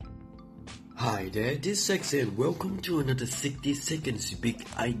Hi there, this is Sex and welcome to another 60 Seconds Big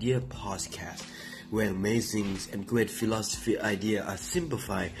Idea podcast, where amazing and great philosophy ideas are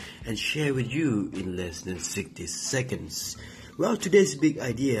simplified and shared with you in less than 60 seconds. Well, today's big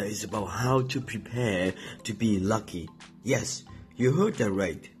idea is about how to prepare to be lucky. Yes, you heard that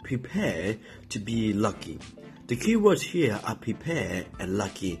right, prepare to be lucky. The keywords here are prepare and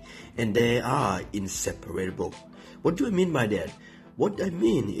lucky, and they are inseparable. What do I mean by that? What I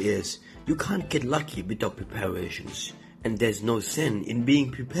mean is, you can't get lucky without preparations, and there's no sense in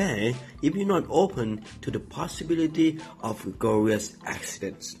being prepared if you're not open to the possibility of glorious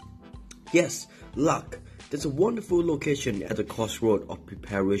accidents. Yes, luck. There's a wonderful location at the crossroad of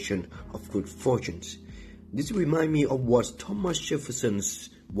preparation of good fortunes. This reminds me of what Thomas Jefferson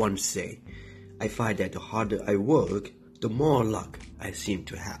once said. I find that the harder I work, the more luck I seem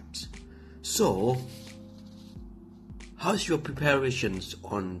to have. So, how's your preparations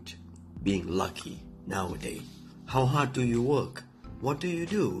on being lucky nowadays? How hard do you work? What do you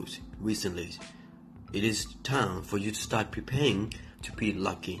do recently? It is time for you to start preparing to be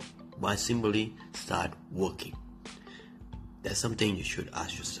lucky by simply start working. That's something you should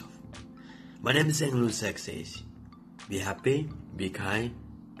ask yourself. My name is Angelo Says. Be happy, be kind,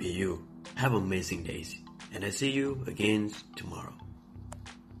 be you. Have amazing days. And I see you again tomorrow.